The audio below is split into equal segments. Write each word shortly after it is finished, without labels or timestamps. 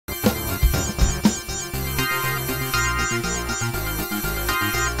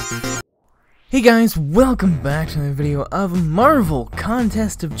Hey guys, welcome back to another video of Marvel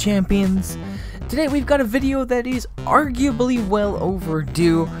Contest of Champions. Today we've got a video that is arguably well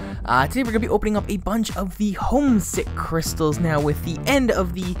overdue. Today we're going to be opening up a bunch of the Homesick crystals now with the end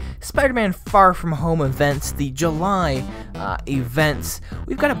of the Spider-Man Far From Home events, the July events.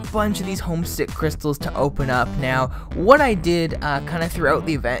 We've got a bunch of these Homesick crystals to open up now. What I did kind of throughout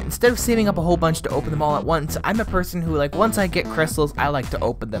the event, instead of saving up a whole bunch to open them all at once, I'm a person who, like, once I get crystals, I like to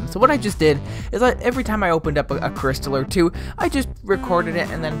open them. So what I just did is every time I opened up a crystal or two, I just recorded it,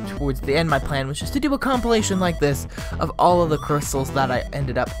 and then towards the end my plan was just to do a compilation like this of all of the crystals that I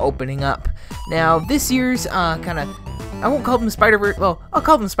ended up opening up. Now this year's I won't call them Spider-Verse, well, I'll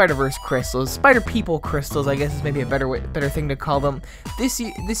call them Spider-Verse crystals. Spider-People crystals, I guess, is maybe a better thing to call them. This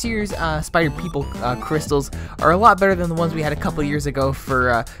year's Spider-People crystals are a lot better than the ones we had a couple years ago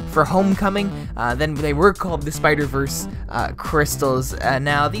for Homecoming. Then they were called the Spider-Verse crystals.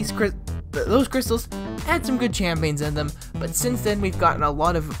 Now those crystals had some good champions in them, but since then we've gotten a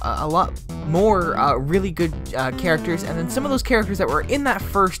lot more really good characters, and then some of those characters that were in that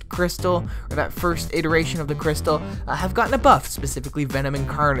first crystal, or that first iteration of the crystal, have gotten a buff, specifically Venom and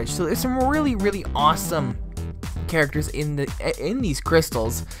Carnage. So there's some really awesome characters in these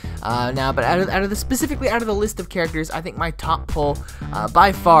crystals now, but out of the list of characters, I think my top pull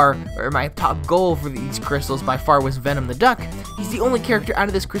by far, or my top goal for these crystals by far, was Venom the Duck. He's the only character out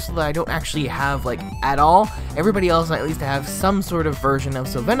of this crystal that I don't actually have, like, at all. Everybody else I at least have some sort of version of,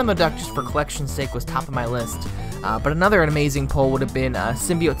 so Venom the Duck, just for collection's sake, was top of my list. But another amazing pull would have been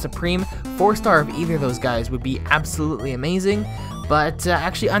Symbiote Supreme. 4-star of either of those guys would be absolutely amazing, but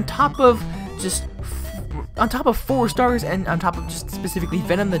actually on top of 4 stars, and on top of just specifically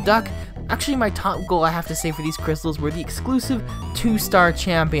Venom the Duck, actually my top goal, I have to say, for these crystals were the exclusive 2-star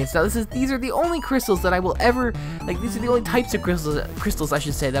champions. Now these are the only crystals that I will ever, like, these are the only types of crystals I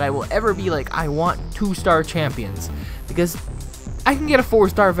should say, that I will ever be like, I want 2-star champions, because I can get a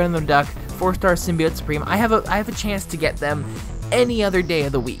 4-star Venom the Duck, 4-star Symbiote Supreme. I have a chance to get them any other day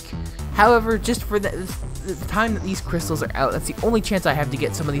of the week. However, just for the time that these crystals are out, that's the only chance I have to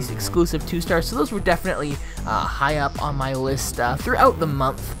get some of these exclusive 2-stars, so those were definitely high up on my list throughout the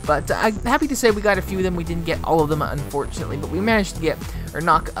month. But I'm happy to say we got a few of them. We didn't get all of them, unfortunately, but we managed to get, or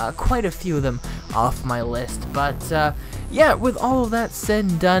knock quite a few of them off my list. But yeah, with all of that said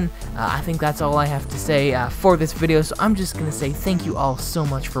and done, I think that's all I have to say for this video, so I'm just gonna say thank you all so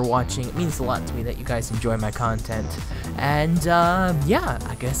much for watching. It means a lot to me that you guys enjoy my content, and yeah,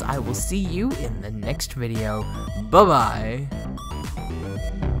 I guess I will see you in the next video. Bye-bye.